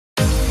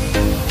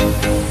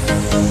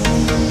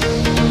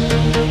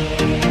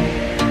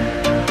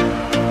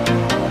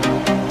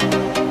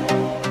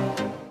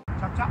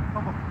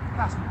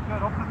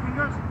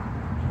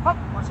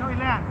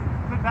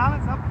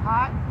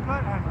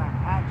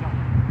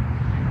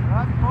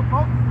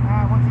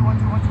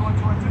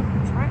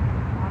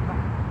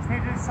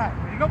side.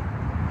 Ready, go. Good.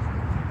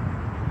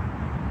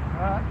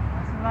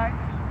 Nice and light.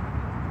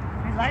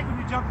 Be light when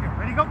you jump here.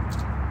 Ready, go.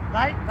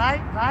 Light, light,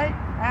 light,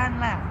 and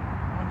land.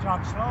 And jog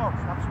slow.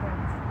 Stop spinning.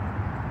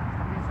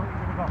 Here's where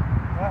you're going to go.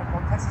 Good.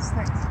 Don't touch the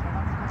sticks. Don't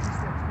touch the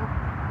sticks. Go.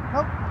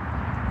 Go.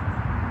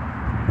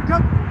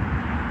 Jump.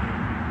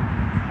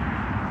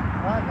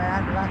 Good, man.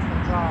 Relax the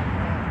jaw.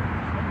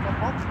 Good. Jump. Good.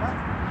 Watch it.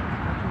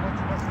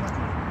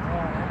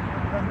 Good.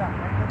 Run down.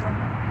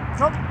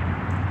 Jump.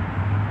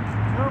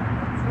 Two.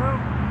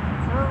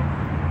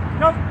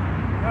 Jump.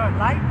 Good.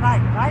 Light,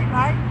 light, light,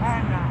 light,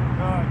 and now.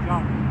 Good.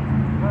 Jump.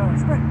 Good.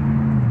 Sprint.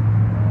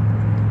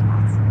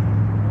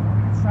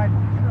 Side.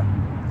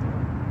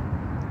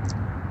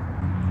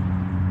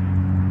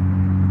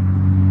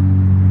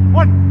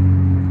 One.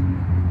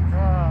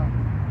 Good.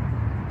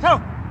 Two.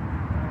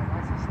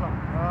 Nice and slow.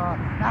 Good.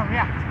 Now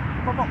react.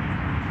 Boom, boom.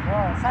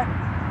 Good. Sideways.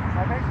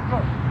 Sideways.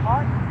 Good.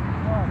 Hard.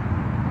 Good.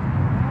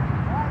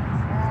 Right.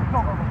 And go,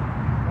 go, go.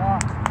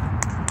 Good.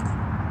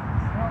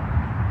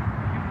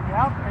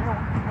 Out there, you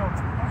go.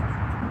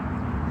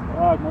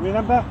 Good.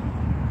 Remember?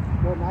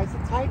 Good. Nice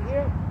and tight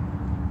here.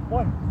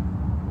 One.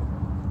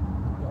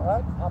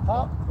 Good. Hop,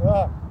 hop.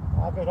 Good.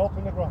 Have it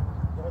open the ground.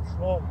 Good.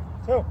 Slowly.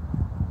 Two.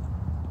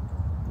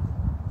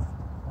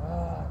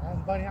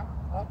 And bunny up,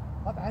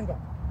 up, and go.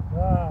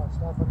 Good.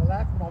 Start from the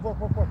left. Come on,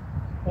 work.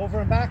 Over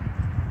and back.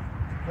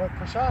 Good.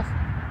 Push off.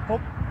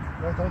 Boom.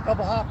 Good. Don't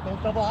double hop,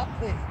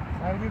 please.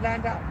 Gravity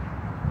land out.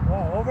 Go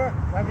over.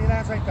 Gravity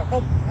lands right there.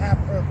 Boom. And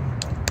perfect.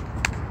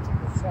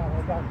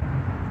 Well done.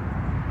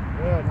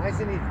 Good, nice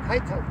and easy.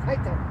 Tight toe.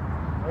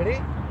 Ready?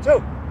 Two.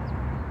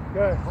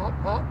 Good,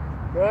 hop.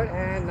 Good,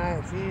 and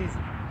nice, easy.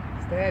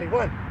 Steady,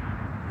 one.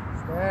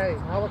 Steady,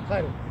 now we're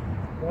cutting.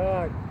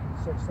 Good.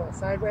 Switch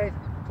sideways,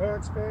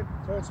 turn, spin,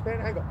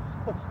 and go.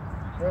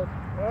 Good.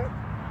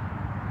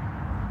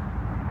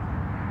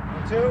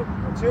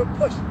 One, two,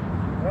 push.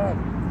 Good.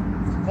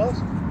 Close.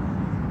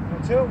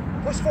 One, two,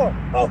 push forward.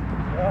 Oh,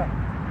 good.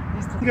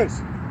 These two fingers.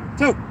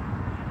 Two.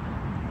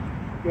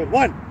 Good,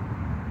 one.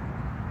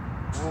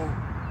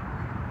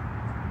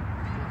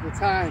 Good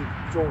time,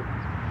 Joel.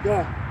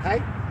 Good.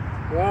 Tight.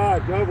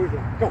 Good. We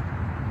go.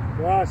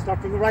 Good. Start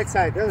from the right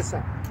side, the other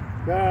side.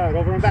 Good.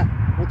 Over and back.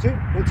 One, two,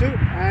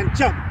 and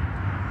jump.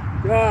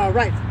 Good.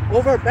 Right.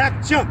 Over,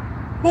 back, jump.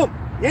 Boom.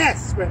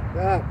 Yes. Sprint.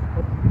 Good.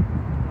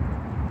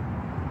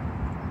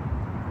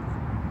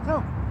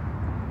 Two.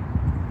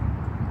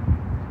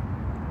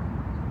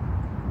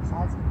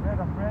 Sides of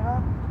rhythm.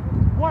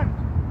 One.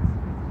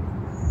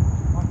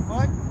 One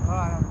foot.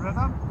 Good.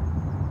 Rhythm.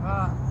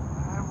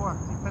 And work.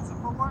 Defensive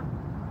footwork.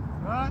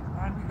 Good.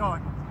 And we go.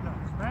 Good.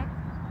 Sprint.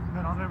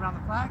 Good. All the way around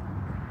the flag.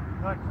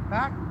 Good. Come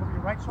back. Over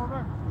your right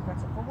shoulder.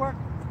 Defensive footwork.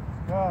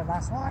 Good.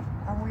 Last one.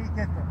 And we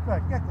get there.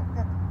 Good. Get there.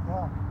 Good.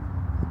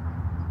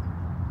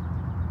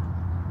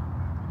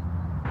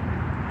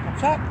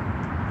 Chop.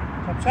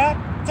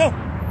 Two.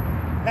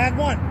 Land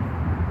one.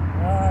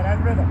 Good. And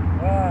rhythm.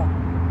 Good.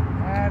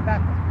 And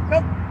back. Go.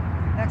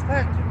 Next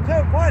player.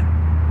 Two. One.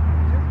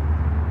 Two.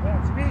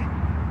 Good. Speed.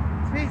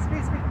 Good.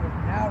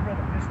 Now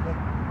rhythm. Just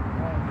rhythm.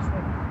 Good. Just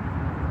rhythm.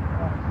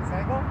 Good. This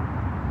angle.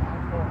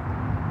 And forward.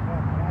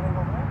 Good. That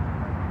angle there.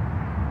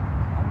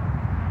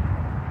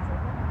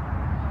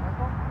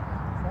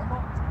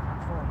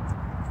 Forward.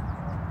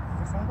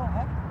 This angle,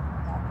 head.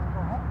 That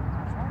angle, head.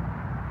 That's right.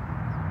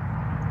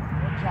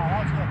 Good job. That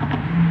was good.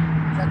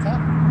 Is that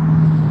tough?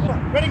 Good.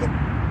 Ready, go.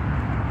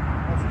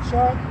 Nice and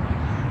sharp.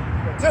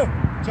 Good. Two.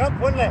 Jump,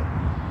 one leg.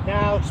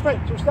 Now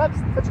sprint. 2 steps.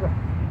 Touch the ground.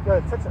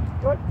 Good. Touch it.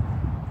 Good.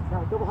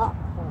 Now double hop.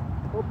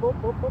 Boop. Good.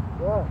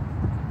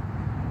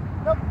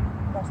 Nope.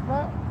 That's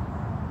that.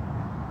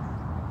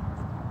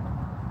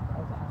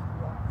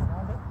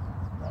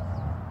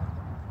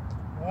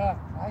 Yeah.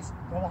 Nice.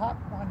 Double hop.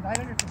 Come on.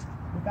 900 feet.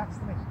 Your back's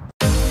to me.